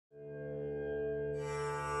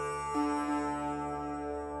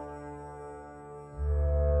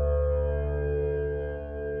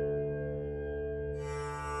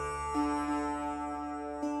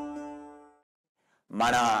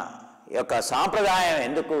మన యొక్క సాంప్రదాయం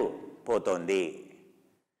ఎందుకు పోతోంది?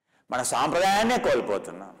 మన సాంప్రదాయాన్నే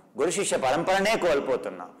కోల్పోతున్నాం, గురు శిష్య పరంపరనే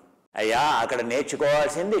కోల్పోతున్నాం. అయ్యా, అక్కడ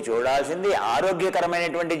నేర్చుకోవాల్సింది, చూడాల్సింది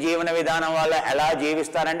ఆరోగ్యకరమైనటువంటి జీవన విధానం. వాళ్ళు ఎలా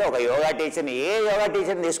జీవిస్తారంటే, ఒక యోగా టీచర్ని, ఏ యోగా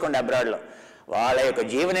టీచర్ని తీసుకోండి అబ్రాడ్లో, వాళ్ళ యొక్క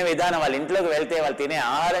జీవన విధానం, వాళ్ళ ఇంట్లోకి వెళ్తే వాళ్ళు తినే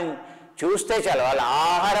ఆహారం చూస్తే చాలు, వాళ్ళ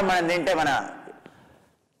ఆహారం మనం తింటే మన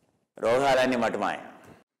రోగాలన్నీ మటుమాయ.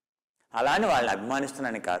 అలా అని వాళ్ళని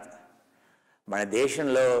అభిమానిస్తున్నాను కాదు. మన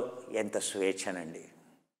దేశంలో ఎంత స్వేచ్ఛనండి.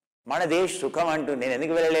 మన దేశ సుఖం అంటూ నేను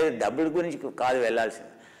ఎందుకు వెళ్ళలేదు, డబ్బుల గురించి కాదు వెళ్ళాల్సింది.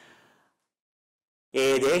 ఏ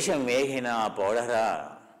దేశం వేహినా పౌడరా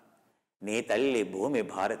నీ తల్లి భూమి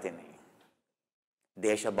భారతిని.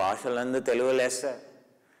 దేశ భాషలందు తెలుగు లెస్స.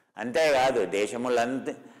 అంతేకాదు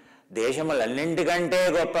దేశములన్నింటికంటే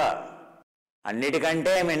గొప్ప,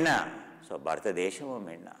 అన్నిటికంటే మిన్న. సో భారతదేశము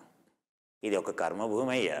మిన్న. ఇది ఒక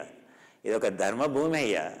కర్మభూమి అయ్యా, ఇది ఒక ధర్మభూమి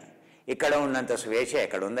అయ్యా. ఇక్కడ ఉన్నంత స్వేచ్ఛ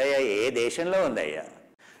ఎక్కడ ఉందయ్యా? ఏ దేశంలో ఉందయ్యా?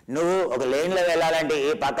 నువ్వు ఒక లేన్లో వెళ్ళాలంటే ఈ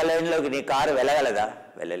పక్క లేన్లోకి నీ కారు వెళ్ళగలదా?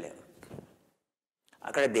 వెళ్ళలేవు.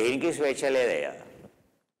 అక్కడ దేనికి స్వేచ్ఛ లేదయ్యా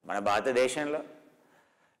మన భారతదేశంలో.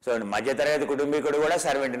 సో మధ్యతరగతి కుటుంబీకుడు కూడా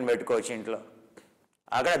సర్వెంట్ని పెట్టుకోవచ్చు ఇంట్లో.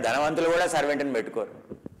 అక్కడ ధనవంతులు కూడా సర్వెంట్ని పెట్టుకోరు.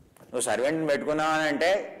 నువ్వు సర్వెంట్ని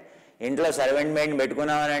పెట్టుకున్నావనంటే, ఇంట్లో సర్వెంట్ మెయిన్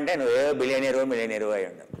పెట్టుకున్నావనంటే నువ్వు ఏ మిలియనీరు అయి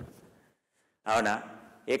ఉండవు. అవునా?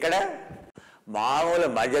 ఇక్కడ మామూలు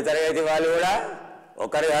మధ్యతరగతి వాళ్ళు కూడా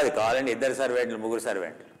ఒకరు కాదు, కావాలంటే 2 సర్వెంట్లు 3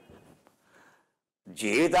 సర్వెంట్లు.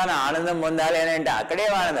 జీవితాన్ని ఆనందం పొందాలి అని అంటే అక్కడే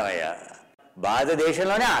ఆనందం అయ్యా,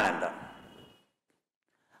 భారతదేశంలోనే ఆనందం.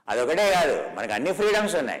 అదొకటే కాదు, మనకు అన్ని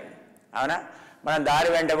ఫ్రీడమ్స్ ఉన్నాయి. అవునా? మనం దారి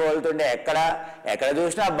వెంట పోలుతుంటే ఎక్కడ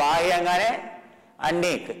చూసినా బాహ్యంగానే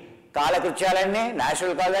అన్ని కాలకృత్యాలన్నీ,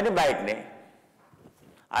 నేచురల్ కాలన్నీ బయటనే.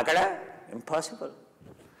 అక్కడ ఇంపాసిబుల్.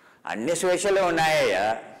 అన్ని స్వేచ్ఛలు ఉన్నాయ్యా.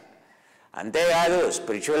 అంతేకాదు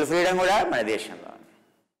స్పిరిచువల్ ఫ్రీడమ్ కూడా మన దేశంలో.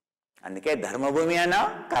 అందుకే ధర్మభూమి అన్నా,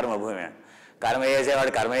 కర్మభూమి అన్నా. కర్మ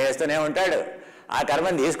చేసేవాడు కర్మ చేస్తూనే ఉంటాడు, ఆ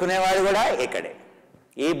కర్మను తీసుకునేవాడు కూడా ఇక్కడే.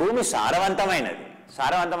 ఈ భూమి సారవంతమైనది.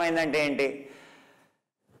 సారవంతమైందంటే ఏంటి?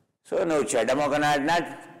 సో నువ్వు చెడ్డ మొక్క నాటినా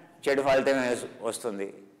చెడు ఫలితం వస్తుంది.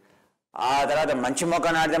 ఆ తర్వాత మంచి మొక్క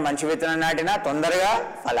నాటితే, మంచి విత్తనం నాటినా తొందరగా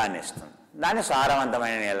ఫలాన్ని ఇస్తుంది. దాన్ని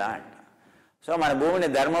సారవంతమైన నేల అంట. సో మన భూమిని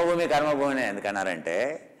ధర్మభూమి, కర్మభూమిని ఎందుకన్నారంటే,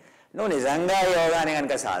 నువ్వు నిజంగా యోగాని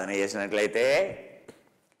కనుక సాధన చేసినట్లయితే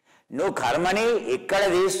నువ్వు కర్మని ఇక్కడ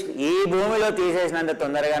ఈ భూమిలో తీసేసినంత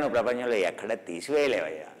తొందరగా నువ్వు ప్రపంచంలో ఎక్కడ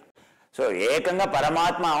తీసివేయలేవయ్యా. సో ఏకంగా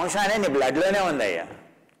పరమాత్మ అంశానే నీ బ్లడ్లోనే ఉందయ్యా.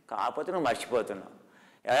 కాకపోతే నువ్వు మర్చిపోతున్నావు.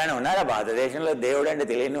 ఎవరైనా ఉన్నారా భారతదేశంలో దేవుడు అంటే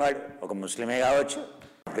తెలియనివాడు? ఒక ముస్లిమే కావచ్చు,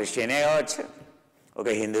 క్రిస్టియనే కావచ్చు, ఒక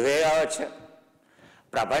హిందువే కావచ్చు.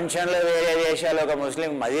 ప్రపంచంలో వేరే దేశాల్లో ఒక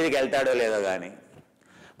ముస్లిం మసీదుకి వెళ్తాడో లేదో కానీ,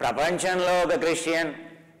 ప్రపంచంలో ఒక క్రిస్టియన్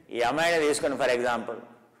ఈ అమ్మాయిని తీసుకొని ఫర్ ఎగ్జాంపుల్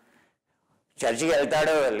చర్చికి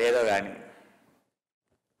వెళ్తాడో లేదో కానీ.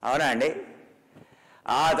 అవునా అండి?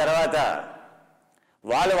 ఆ తర్వాత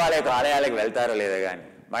వాళ్ళ యొక్క ఆలయాలకు వెళ్తారో లేదో కానీ.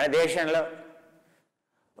 మన దేశంలో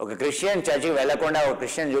ఒక క్రిస్టియన్ చర్చికి వెళ్లకుండా ఒక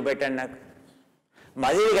క్రిస్టియన్ చూపెట్టండి నాకు,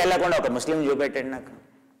 మసీదుకి వెళ్లకుండా ఒక ముస్లిం చూపెట్టండి నాకు,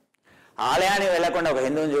 ఆలయానికి వెళ్లకుండా ఒక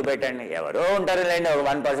హిందువుని చూపెట్టండి. ఎవరో ఉంటారు లేండి, ఒక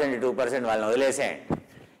 1%, 2% వాళ్ళని వదిలేసేయండి.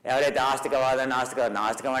 ఎవరైతే ఆస్తికవాదం,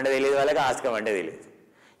 నాస్తికం అంటే తెలియదు వాళ్ళకి, ఆస్తికం అంటే తెలియదు.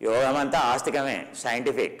 యోగం అంతా ఆస్తికమే,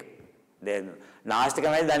 సైంటిఫిక్.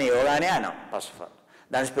 నాస్తికమైతే దాని యోగానే అనం. ఫస్ట్ ఆఫ్ ఆల్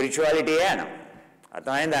దాని స్పిరిచువాలిటీయే అనం.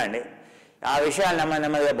 అర్థమైందా అండి? ఆ విషయాలు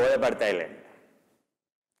నెమ్మదిగా బోధపడతాయిలేండి,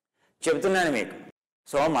 చెప్తున్నాను మీకు.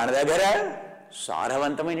 సో మన దగ్గర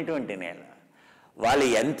సారవంతమైనటువంటి నేల. వాళ్ళు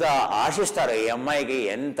ఎంత ఆశిస్తారో, ఈ అమ్మాయికి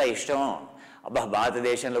ఎంత ఇష్టమో, అబ్బా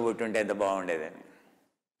భారతదేశంలో పుట్టుంటే ఎంత బాగుండేదని.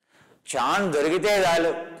 ఛాన్స్ దొరికితే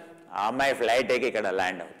చాలు ఆ అమ్మాయి ఫ్లైట్ ఎక్కి ఇక్కడ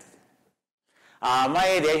ల్యాండ్ అవుతుంది. ఆ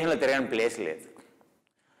అమ్మాయి దేశంలో తిరగని ప్లేస్ లేదు.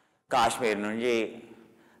 కాశ్మీర్ నుంచి,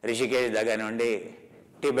 రిషికేశ్ దగ్గర నుండి,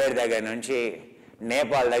 టిబెట్ దగ్గర నుంచి,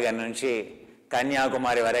 నేపాల్ దగ్గర నుంచి,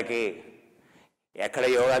 కన్యాకుమారి వరకు ఎక్కడ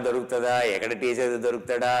యోగా దొరుకుతుందా, ఎక్కడ టీచర్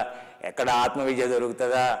దొరుకుతాడా, ఎక్కడ ఆత్మవిద్య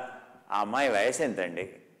దొరుకుతుందా? ఆ అమ్మాయి వయసు ఎంతండి?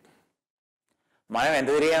 మనం ఎంత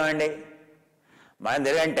తిరిగామండి? మనం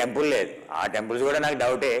తిరగని టెంపుల్ లేదు. ఆ టెంపుల్స్ కూడా నాకు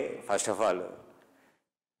డౌటే. ఫస్ట్ ఆఫ్ ఆల్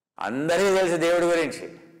అందరికీ తెలుసు దేవుడి గురించి,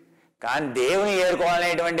 కానీ దేవుని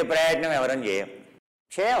ఏరుకోవాలనేటువంటి ప్రయత్నం ఎవరం చేయం.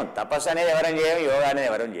 తపస్సు అనేది ఎవరం చేయం, యోగా అనేది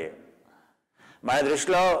ఎవరం చేయం. మన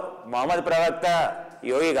దృష్టిలో మొహమ్మద్ ప్రవక్త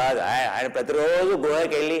యోగి కాదు. ఆయన ప్రతిరోజు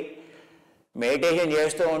గుహకి వెళ్ళి మెడిటేషన్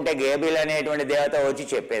చేస్తూ ఉంటే గేబిల్ అనేటువంటి దేవత వచ్చి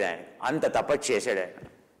చెప్పేది ఆయన. అంత తపస్సు చేశాడు ఆయన.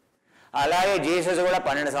 అలాగే జీసస్ కూడా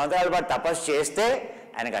 12 సంవత్సరాల పాటు తపస్సు చేస్తే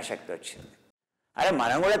ఆయనకు ఆసక్తి వచ్చింది. అరే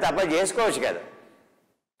మనం కూడా తపస్సు చేసుకోవచ్చు కదా.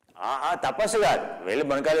 తపస్సు కాదు, వెళ్ళి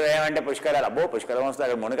మునకలు వేయమంటే పుష్కరాలు, అబ్బో పుష్కరం వస్తుంది.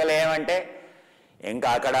 అక్కడ మునకలు వేయమంటే ఇంకా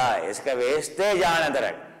అక్కడ ఇసుక వేస్తే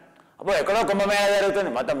జానంతరాడు. అప్పుడు ఎక్కడో కుంభమేళ జరుగుతుంది,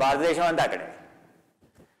 మొత్తం భారతదేశం అంతా అక్కడే.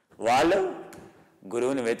 వాళ్ళు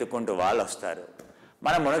గురువుని వెతుక్కుంటూ వాళ్ళు వస్తారు.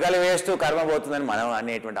 మనం మునకలు వేస్తూ కర్మ పోతుందని మనం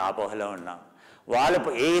అనేటువంటి ఆపోహలో ఉన్నాం. వాళ్ళు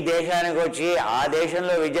ఈ దేశానికి వచ్చి ఆ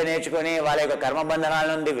దేశంలో విద్య నేర్చుకొని వాళ్ళ యొక్క కర్మబంధనాల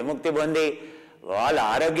నుండి విముక్తి పొంది వాళ్ళ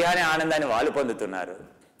ఆరోగ్యాన్ని ఆనందాన్ని వాళ్ళు పొందుతున్నారు.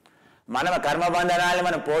 మనం కర్మబంధనాన్ని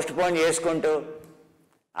మనం పోస్ట్ పోన్ చేసుకుంటూ,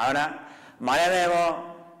 అవునా, మనమేమో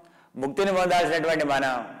ముక్తిని పొందాల్సినటువంటి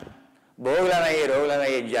మనం భోగులమయ్యి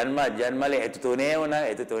రోగులమయ్యి జన్మలు ఎత్తుతూనే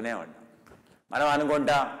ఉన్నాం. మనం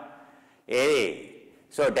అనుకుంటాం ఏది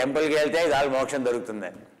సో టెంపుల్కి వెళ్తే చాలు మోక్షం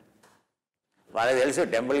దొరుకుతుందని. వాళ్ళకి తెలుసు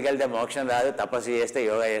టెంపుల్కి వెళ్తే మోక్షం రాదు, తపస్సు చేస్తే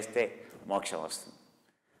యోగా చేస్తే మోక్షం వస్తుంది.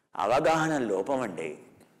 అవగాహన లోపం అండి.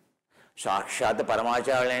 సాక్షాత్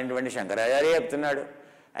పరమాచార్యులైనటువంటి శంకరాచార్య చెప్తున్నాడు,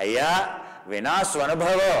 అయ్యా వినా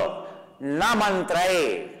స్వనుభవో నా మంత్రై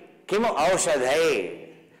కిము ఔషధై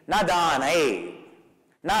నా దానై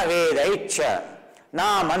నా వేదైచ్చ నా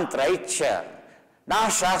మంత్రైచ్చ నా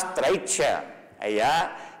శాస్త్రైచ్చ. అయ్యా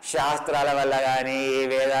శాస్త్రాల వల్ల కానీ, ఈ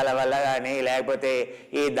వేదాల వల్ల కానీ, లేకపోతే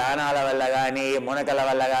ఈ దానాల వల్ల కానీ, మునకల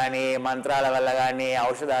వల్ల కానీ, మంత్రాల వల్ల కానీ,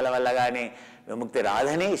 ఔషధాల వల్ల కానీ విముక్తి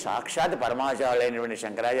రాదని సాక్షాత్ పరమాచార్యులైనటువంటి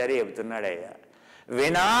శంకరాచార్య చెబుతున్నాడయ్యా.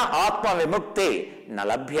 వినా ఆత్మ విముక్తి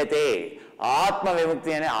నలభ్యతే. ఆత్మ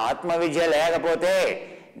విముక్తి అనే ఆత్మ విద్య లేకపోతే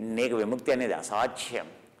నీకు విముక్తి అనేది అసాధ్యం.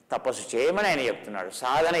 తపస్సు చేయమని ఆయన చెప్తున్నాడు.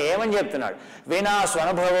 సాధన ఏమని చెప్తున్నాడు? వినా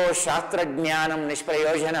స్వనుభవో శాస్త్రజ్ఞానం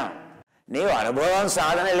నిష్ప్రయోజనం. నీవు అనుభవం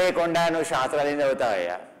సాధన లేకుండా నువ్వు శాస్త్రాలు ఏం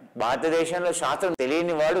చదువుతావయ్యా? భారతదేశంలో శాస్త్రం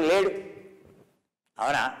తెలియని వాడు లేడు,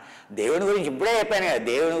 అవునా? దేవుని గురించి ఇప్పుడే చెప్పాను కదా,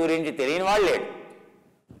 దేవుని గురించి తెలియని వాడు లేడు.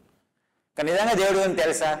 కానీ నిజంగా దేవుడి గురించి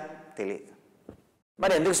తెలుసా? తెలియదు.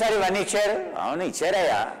 మరి ఎందుకు సార్ ఇవన్నీ ఇచ్చారు? అవును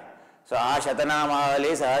ఇచ్చారయ్యా. సో ఆ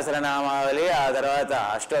శతనామావళి, సహస్రనామావళి, ఆ తర్వాత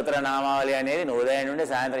అష్టోత్తర నామావళి అనేది నువ్వు ఉదయం నుండి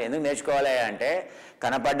సాయంత్రం ఎందుకు నేర్చుకోవాలి అంటే,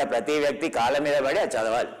 కనపడ్డ ప్రతి వ్యక్తి కాళ్ళ మీద పడి అది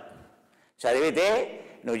చదవాలి. చదివితే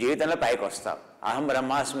నువ్వు జీవితంలో పైకి వస్తావు. అహం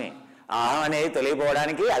బ్రహ్మాస్మి, అహం అనేది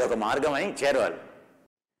తొలగిపోవడానికి అదొక మార్గం అని ఇచ్చారు వాళ్ళు,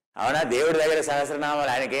 అవునా? దేవుడి దగ్గర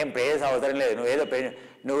సహస్రనామాలు, ఆయనకి ఏం ప్రేయస్ అవసరం లేదు.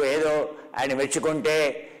 నువ్వేదో ఆయన మెచ్చుకుంటే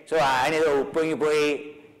సో ఆయన ఏదో ఉప్పొంగిపోయి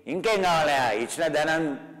ఇంకేం కావాలి?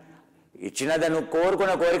 ఇచ్చిన నువ్వు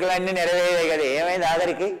కోరుకున్న కోరికలన్నీ నెరవేరాయి కదా, ఏమైంది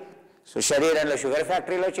ఆఖరికి? సో శరీరంలో షుగర్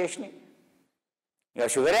ఫ్యాక్టరీలో చేసినాయి. ఇక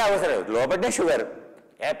షుగరే అవసరం, లోపటే షుగర్.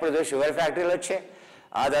 ఎప్పుడు షుగర్ ఫ్యాక్టరీలు వచ్చాయి,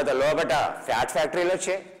 ఆ తర్వాత లోపల ఫ్యాట్ ఫ్యాక్టరీలు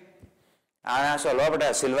వచ్చాయి, సో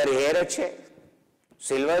లోపల సిల్వర్ హెయిర్ వచ్చాయి.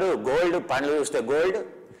 సిల్వరు గోల్డ్, పండ్లు చూస్తే గోల్డ్,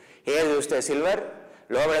 హెయిర్ చూస్తే సిల్వర్,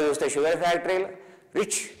 లోపల చూస్తే షుగర్ ఫ్యాక్టరీలు,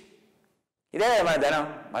 రిచ్. ఇదే మన ధనం.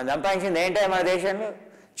 మనం సంపాదించింది ఏంటో మన దేశంలో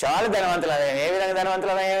చాలా ధనవంతులు. ఏ విధంగా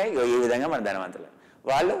ధనవంతులు అయ్యాయి? ఈ విధంగా మన ధనవంతులు.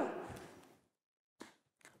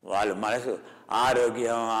 వాళ్ళు మనసు,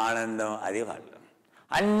 ఆరోగ్యం, ఆనందం, అది వాళ్ళు.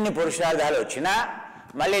 అన్ని పురుషార్థాలు వచ్చినా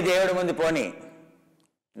మళ్ళీ దేవుడి ముందు పోని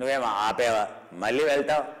నువ్వేమో ఆపేవా? మళ్ళీ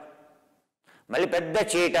వెళ్తావు. మళ్ళీ పెద్ద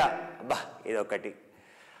చీట, అబ్బా ఇదొకటి,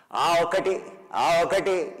 ఆ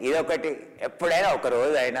ఒకటి ఇదొకటి. ఎప్పుడైనా ఒక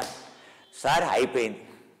రోజు అయినా సార్ అయిపోయింది,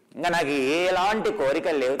 ఇంకా నాకు ఎలాంటి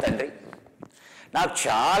కోరికలు లేవు తండ్రి, నాకు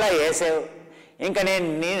చాలా వేసావు, ఇంకా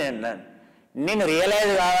నేను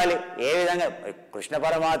రియలైజ్ కావాలి. ఏ విధంగా? కృష్ణ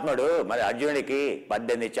పరమాత్ముడు మరి అర్జునుడికి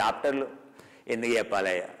 18 చాప్టర్లు ఎందుకు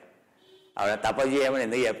చెప్పాలయ్యా? ఆవిడ తపస్సు చేయమని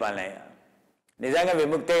ఎందుకు చెప్పాలయ్యా? నిజంగా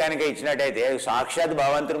విముక్తే కనుక ఇచ్చినట్టయితే సాక్షాత్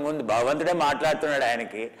భగవంతుడే మాట్లాడుతున్నాడు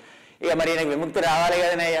ఆయనకి. ఇక మరి ఈయనకి విముక్తి రావాలి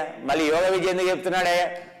కదనయ్యా. మళ్ళీ యోగ విద్య ఎందుకు చెప్తున్నాడయ్యా?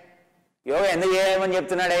 యోగ ఎందుకు చేయమని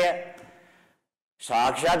చెప్తున్నాడయ్యా?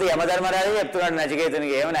 సాక్షాత్ యమధర్మరాజే చెప్తున్నాడు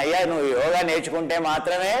నచికేతునికి, ఏమని? అయ్యా నువ్వు యోగా నేర్చుకుంటే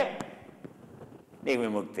మాత్రమే నీకు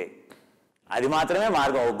విముక్తి, అది మాత్రమే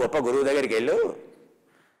మార్గం. ఒక గొప్ప గురువు దగ్గరికి వెళ్ళు,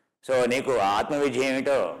 సో నీకు ఆత్మవిద్య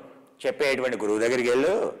ఏమిటో చెప్పేటువంటి గురువు దగ్గరికి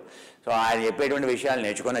వెళ్ళు, సో ఆయన చెప్పేటువంటి విషయాలు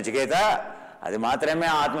నేర్చుకున్న నచికేత, అది మాత్రమే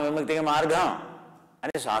ఆత్మ విముక్తికి మార్గం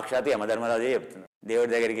అని సాక్షాత్ యమధర్మరాజే చెప్తున్నాడు.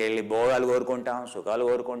 దేవుడి దగ్గరికి వెళ్ళి భోగాలు కోరుకుంటాం, సుఖాలు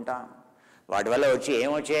కోరుకుంటాం, వాటి వల్ల వచ్చి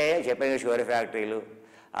ఏమొచ్చాయో చెప్పే షుగర్ ఫ్యాక్టరీలు,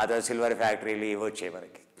 ఆ తర్వాత సిల్వర్ ఫ్యాక్టరీలు, ఇవి వచ్చాయి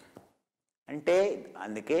మనకి. అంటే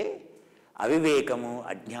అందుకే అవివేకము,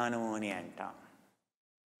 అజ్ఞానము అని అంటాం.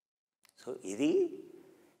 సో ఇది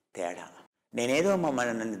తేడా. నేనేదో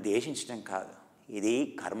నన్ను దేశించడం కాదు, ఇది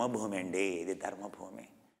కర్మభూమి అండి, ఇది ధర్మభూమి.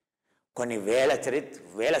 కొన్ని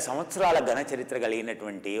వేల సంవత్సరాల ఘన చరిత్ర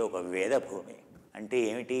కలిగినటువంటి ఒక వేదభూమి. అంటే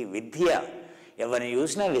ఏమిటి? విద్య. ఎవరిని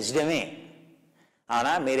చూసినా విజ్డమే.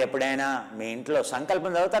 అవునా? మీరు ఎప్పుడైనా మీ ఇంట్లో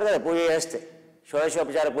సంకల్పం చదువుతారు కదా పూజ చేస్తే,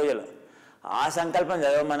 షోడశోపచార పూజలు, ఆ సంకల్పం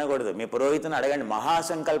చదవమనకూడదు. మీ పురోహితుని అడగండి.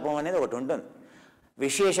 మహాసంకల్పం అనేది ఒకటి ఉంటుంది.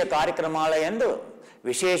 విశేష కార్యక్రమాల యందు,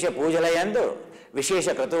 విశేష పూజల యందు, విశేష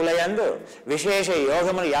క్రతువుల యందు, విశేష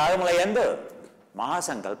యాగముల యందు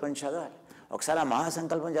మహాసంకల్పం చదవాలి. ఒకసారి ఆ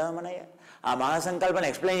మహాసంకల్పం చదవమనయ్యా, ఆ మహాసంకల్పం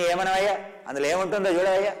ఎక్స్ప్లెయిన్ చేయమనవయ్యా, అందులో ఏముంటుందో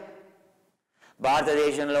చూడవయ్యా.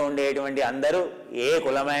 భారతదేశంలో ఉండేటువంటి అందరూ ఏ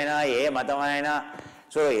కులమైనా ఏ మతమైనా,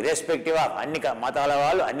 సో ఇర్రెస్పెక్టివ్ ఆఫ్ అన్ని మతాల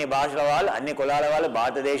వాళ్ళు, అన్ని భాషల వాళ్ళు, అన్ని కులాల వాళ్ళు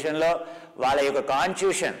భారతదేశంలో వాళ్ళ యొక్క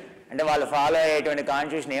కాన్స్టిట్యూషన్ అంటే వాళ్ళు ఫాలో అయ్యేటువంటి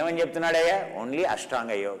కాన్స్టిట్యూషన్ ఏమని చెప్తున్నాడయ్యా? ఓన్లీ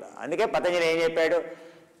అష్టాంగ యోగ. అందుకే పతంజలి ఏం చెప్పాడు?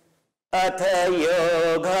 అథ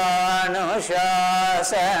యోగానుశాసనం.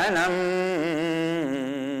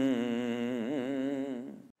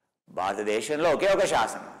 భారతదేశంలో ఒకే ఒక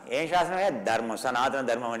శాసనం. ఏం శాసనమే? ధర్మం, సనాతన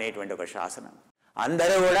ధర్మం అనేటువంటి ఒక శాసనం.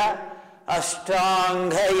 అందరూ కూడా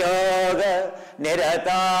అష్టాంగయోగ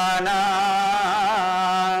నిరతానాం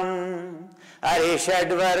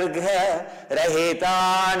అరిషడ్వర్గ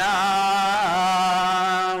రహితానాం.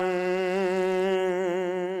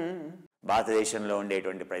 భారతదేశంలో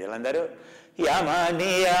ఉండేటువంటి ప్రజలందరూ యమ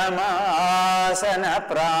నియమ ఆసన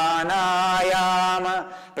ప్రాణాయామ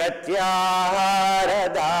ప్రత్యాహార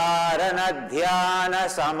ధారణ ధ్యాన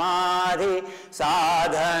సమాధి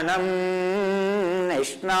సాధనం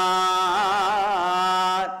నిష్ణాత్.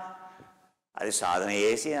 అది సాధన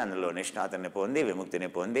చేసి అందులో నిష్ణాతని పొంది విముక్తిని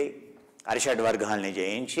పొంది అరిషడ్వర్గాల్ని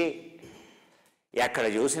జయించి ఎక్కడ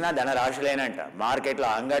చూసినా ధనరాశులేనంట. మార్కెట్లో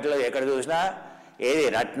అంగట్లో ఎక్కడ చూసినా ఏది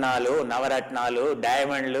రత్నాలు, నవరత్నాలు,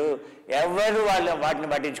 డైమండ్లు. ఎవరు వాటిని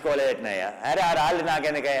పట్టించుకోలేదట్నయ్యా. అరే ఆ రాళ్ళు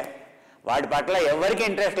నాకెందుకయ్యా? వాటి పట్ల ఎవరికి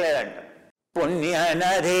ఇంట్రెస్ట్ లేదంట.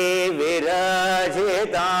 పుణ్యనది విరాజితాం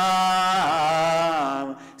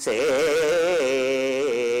సేవితాం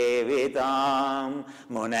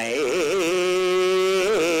మునై.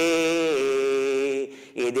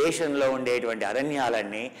 ఈ దేశంలో ఉండేటువంటి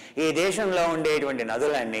అరణ్యాలన్నీ, ఈ దేశంలో ఉండేటువంటి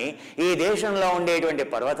నదులన్నీ, ఈ దేశంలో ఉండేటువంటి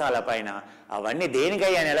పర్వతాల పైన అవన్నీ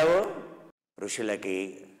దేనికయ్యా నిలవు? ఋషులకి,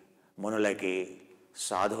 మునులకి,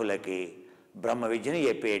 సాధువులకి బ్రహ్మ విద్యను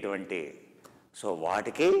చెప్పేటువంటి. సో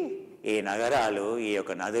వాటికి ఈ నగరాలు, ఈ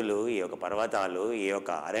యొక్క నదులు, ఈ యొక్క పర్వతాలు, ఈ యొక్క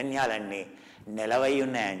అరణ్యాలన్నీ నిలవై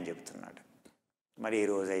ఉన్నాయని చెప్తున్నాడు. మరి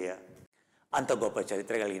ఈరోజయ్యా అంత గొప్ప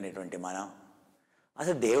చరిత్ర కలిగినటువంటి మనం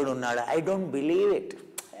అసలు దేవుడు ఉన్నాడా? I don't believe it.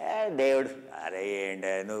 దేవుడు అరే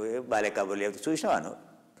ఏంటి నువ్వు బాలే కబుర్లు చెప్తూ చూసినావా? నువ్వు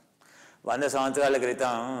 100 సంవత్సరాల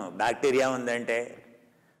క్రితం బ్యాక్టీరియా ఉందంటే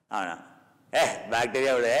అవునా?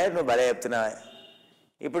 బ్యాక్టీరియా కూడా నువ్వు భలే చెప్తున్నావా?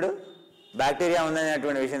 ఇప్పుడు బ్యాక్టీరియా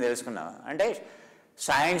ఉందనేటువంటి విషయం తెలుసుకున్నావా? అంటే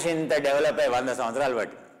సైన్స్ ఇంత డెవలప్ అయ్యి 100 సంవత్సరాలు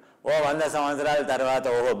బట్టి 100 సంవత్సరాల తర్వాత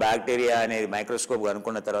ఓహో బ్యాక్టీరియా అనేది మైక్రోస్కోప్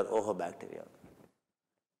కనుక్కున్న తర్వాత ఓహో బ్యాక్టీరియా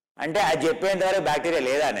అంటే అది చెప్పేంత వరకు బ్యాక్టీరియా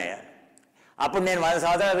లేదా అన్నయ్య? అప్పుడు నేను 100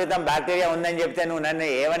 సంవత్సరాల క్రితం బ్యాక్టీరియా ఉందని చెప్తే నువ్వు నన్ను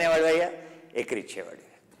ఏమనేవాడు అయ్యా? ఎక్కిరిచ్చేవాడు.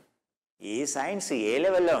 ఈ సైన్స్ ఏ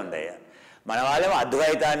లెవెల్లో ఉందయ్యా? మన వాళ్ళేమో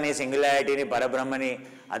అద్వైతాన్ని, సింగులారిటీని, పరబ్రహ్మని,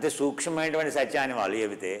 అతి సూక్ష్మమైనటువంటి సత్యాన్ని వాళ్ళు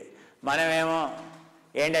చెబితే మనమేమో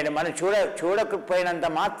ఏంటంటే మనం చూడకపోయినంత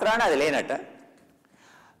మాత్రాన అది లేనట్ట.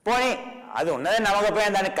 పోనీ అది ఉన్నదని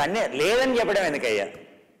నమ్మకపోయినా దానికి లేదని చెప్పడం ఎందుకయ్యా?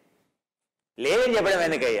 లేదని చెప్పడం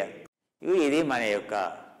ఎందుకయ్యా? ఇది మన యొక్క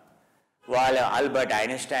వాళ్ళ ఆల్బర్ట్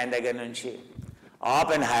ఐన్స్టైన్ దగ్గర నుంచి,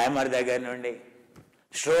 ఆపెన్ హైమర్ దగ్గర నుండి,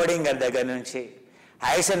 ష్రోడింగర్ దగ్గర నుంచి,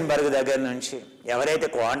 హైసెన్బర్గ్ దగ్గర నుంచి, ఎవరైతే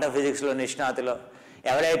క్వాంటమ్ ఫిజిక్స్లో నిష్ణాతులో,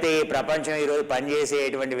 ఎవరైతే ఈ ప్రపంచం ఈరోజు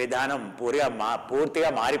పనిచేసేటువంటి విధానం పూర్తిగా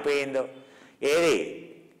మారిపోయిందో, ఏది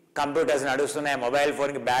కంప్యూటర్స్ నడుస్తున్నాయి, మొబైల్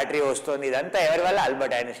ఫోన్కి బ్యాటరీ వస్తుంది, ఇదంతా ఎవరి వల్ల?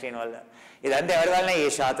 ఆల్బర్ట్ ఐన్స్టైన్ వల్ల. ఇదంతా ఎవరి వల్ల? ఈ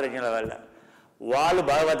శాస్త్రజ్ఞుల వల్ల. వాళ్ళు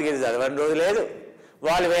భగవద్గీత చదవని రోజు లేదు,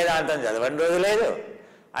 వాళ్ళు వేదాంతం చదవని రోజు లేదు.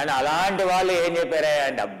 అండ్ అలాంటి వాళ్ళు ఏం చెప్పారా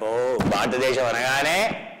అంటే అబ్బో భారతదేశం అనగానే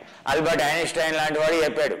ఆల్బర్ట్ ఐన్స్టైన్ లాంటి వాడు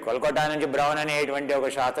చెప్పాడు. కోల్కతా నుంచి బ్రౌన్ అనేటువంటి ఒక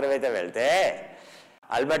శాస్త్రవేత్త వెళ్తే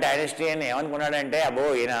ఆల్బర్ట్ ఐన్స్టైన్ ఏమనుకున్నాడంటే అబ్బో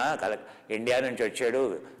ఈయన ఇండియా నుంచి వచ్చాడు,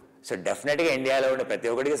 సో డెఫినెట్గా ఇండియాలో ఉండే ప్రతి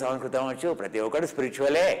ఒక్కడికి సంస్కృతం వచ్చు, ప్రతి ఒక్కటి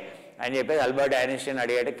స్పిరిచువలే అని చెప్పేసి ఆల్బర్ట్ ఐన్స్టైన్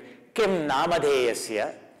అడిగాడు, కిం నామధేయస్య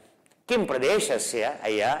కిం ప్రదేశస్య,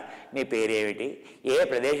 అయ్యా మీ పేరేమిటి, ఏ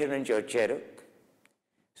ప్రదేశం నుంచి వచ్చారు?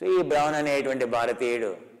 సో ఈ బ్రౌన్ అనేటువంటి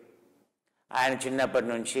భారతీయుడు ఆయన చిన్నప్పటి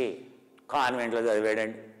నుంచి కాన్వెంట్లో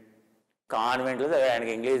చదివాడండి. కాన్వెంట్లో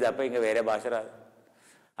చదివాడానికి ఇంగ్లీష్ తప్ప ఇంకా వేరే భాష రాదు.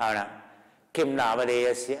 అవునా? కిం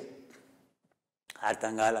నామధేయస్య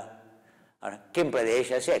అర్థం కాల. అవునా? కిం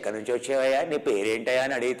ప్రదేశస్య ఎక్కడి నుంచి వచ్చేవయ్యా, నీ పేరేంటయ్యా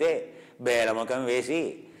అని అడిగితే బేలముఖం వేసి,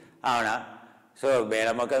 అవునా, సో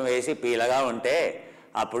బేలముఖం వేసి పీలగా ఉంటే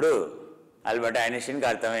అప్పుడు ఆల్బర్ట్ ఐన్స్టైన్కి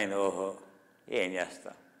అర్థమైంది, ఓహో ఏం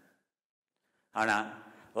చేస్తాం. అవునా?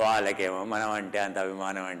 వాళ్ళకేమో మనం అంటే అంత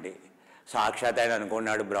అభిమానం అండి. సాక్షాత్ ఆయన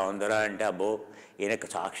అనుకున్నాడు బ్రౌన్ దొర అంటే అబ్బో ఈయన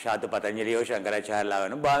సాక్షాత్ పతంజలియో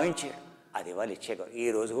శంకరాచార్యలాగాను భావించాడు. అది వాళ్ళు ఇచ్చే.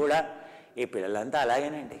 ఈరోజు కూడా ఈ పిల్లలంతా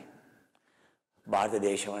అలాగేనండి.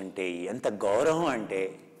 భారతదేశం అంటే ఎంత గౌరవం అంటే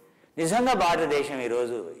నిజంగా భారతదేశం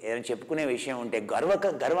ఈరోజు ఏదైనా చెప్పుకునే విషయం ఉంటే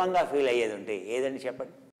గర్వంగా ఫీల్ అయ్యేది ఉంటే ఏదండి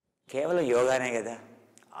చెప్పండి? కేవలం యోగానే కదా,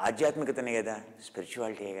 ఆధ్యాత్మికతనే కదా,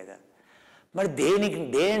 స్పిరిచువాలిటీయే కదా. మరి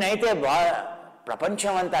దేనినైతే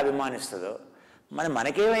ప్రపంచం అంతా అభిమానిస్తుందో,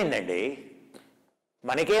 మనకేమైందండి?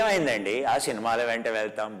 మనకేమైందండి? ఆ సినిమాల వెంట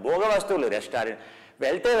వెళ్తాం, భోగ వస్తువులు, రెస్టారెంట్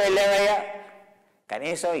వెళ్తే వెళ్ళేవయ్యా,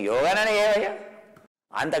 కనీసం యోగాననే ఏవయ్యా?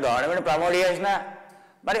 అంత గవర్నమెంట్ ప్రమోట్ చేసినా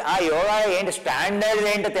మరి ఆ యోగా ఏంటి, స్టాండర్డ్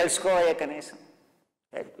ఏంటో తెలుసుకోవయ్యా కనీసం.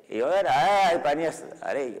 యోగా అది పనిచేస్తుంది.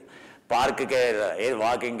 అరే పార్క్కి ఏది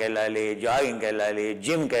వాకింగ్కి వెళ్ళాలి, జాగింగ్కి వెళ్ళాలి,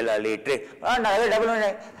 జిమ్కి వెళ్ళాలి, నా దగ్గర డబ్బులు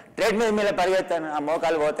ఉన్నాయి, ట్రెడ్మిల్ మీద పరిగెత్తాను, ఆ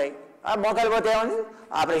మోకాలు పోతాయి, ఆ మోకాలు పోతే ఏముంది,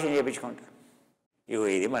 ఆపరేషన్ చేయించుకుంటాను.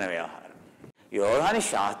 ఇది మన వ్యవహారం. యోగాని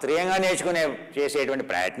శాస్త్రీయంగా చేసేటువంటి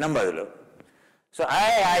ప్రయత్నం బదులు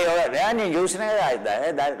ఆ యోగా నేను చూసినా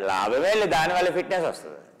లాభమే లేదు, దానివల్ల ఫిట్నెస్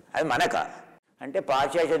వస్తుంది. అది మనక అంటే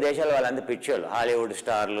పాశ్చాత్య దేశాలు వాళ్ళందరూ పిచ్చోళ్ళు, హాలీవుడ్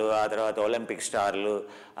స్టార్లు, ఆ తర్వాత ఒలింపిక్ స్టార్లు,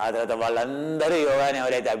 ఆ తర్వాత వాళ్ళందరూ యోగాని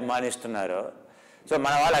ఎవరైతే అభిమానిస్తున్నారో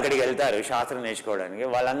మన వాళ్ళు అక్కడికి వెళ్తారు శాస్త్రం నేర్చుకోవడానికి.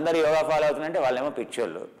 వాళ్ళందరూ యోగా ఫాలో అవుతున్నారంటే వాళ్ళేమో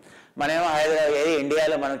పిచ్చోళ్ళు. మనమేమో హైదరాబాద్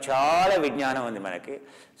ఇండియాలో మనకు చాలా విజ్ఞానం ఉంది మనకి.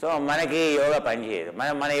 మనకి యోగా పనిచేయదు,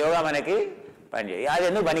 మన యోగా మనకి పనిచేయదు. అది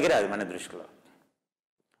ఎందుకు పనికిరాదు మన దృష్టిలో.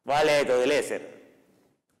 వాళ్ళే వదిలేశారు.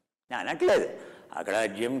 నేను అనట్లేదు అక్కడ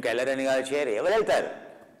జిమ్కి వెళ్ళరని కాదు, చేయరు, ఎవరు వెళ్తారు,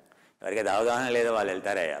 ఎవరికైతే అవగాహన లేదో వాళ్ళు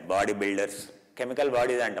వెళ్తారయ్యా. బాడీ బిల్డర్స్, కెమికల్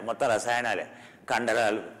బాడీస్ అంట, మొత్తం రసాయనాలే,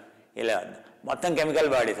 కండరాలు, ఇలా మొత్తం కెమికల్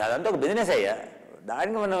బాడీస్, అదంతా ఒక బిజినెస్ అయ్యా.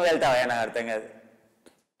 దానికి నువ్వు వెళ్తావయ్యా, నాకు అర్థం కాదు.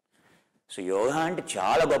 యోగా అంటే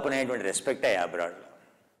చాలా గొప్పనైనటువంటి రెస్పెక్ట్ అయ్యా అబ్రాడ్లో.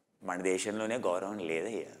 మన దేశంలోనే గౌరవం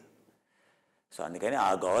లేదయ్యా. అందుకని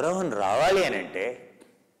ఆ గౌరవం రావాలి అని అంటే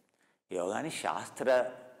యోగాని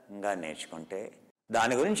శాస్త్రంగా నేర్చుకుంటే,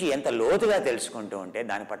 దాని గురించి ఎంత లోతుగా తెలుసుకుంటూ ఉంటే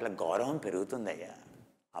దాని పట్ల గౌరవం పెరుగుతుందయ్యా.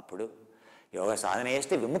 అప్పుడు యోగా సాధన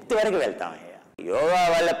చేస్తే విముక్తి వరకు వెళ్తామయ్యా. యోగా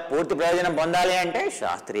వల్ల పూర్తి ప్రయోజనం పొందాలి అంటే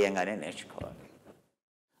శాస్త్రీయంగానే నేర్చుకోవాలి.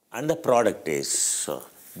 And the product is,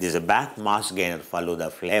 this is a back mass gainer Faluda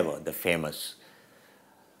flavor, the famous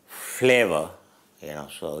flavor,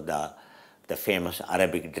 the famous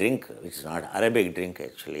Arabic drink, which is not Arabic drink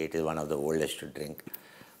actually, it is one of the oldest drink,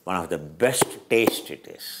 one of the best taste it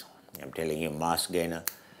is. I'm telling you, mass gainer,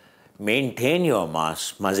 maintain your mass,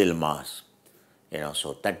 muscle mass,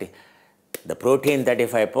 the protein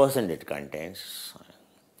 35% it contains,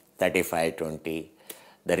 35-20,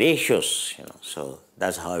 the ratios,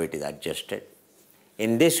 that's how it is adjusted.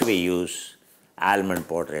 In this we use almond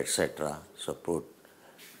powder, etc. Put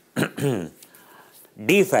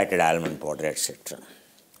defatted almond powder, etc.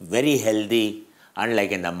 Very healthy,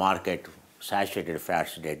 unlike in the market, saturated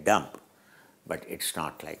fats they dump, but it's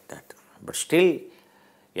not like that. But still,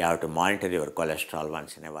 you have to monitor your cholesterol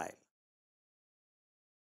once in a while.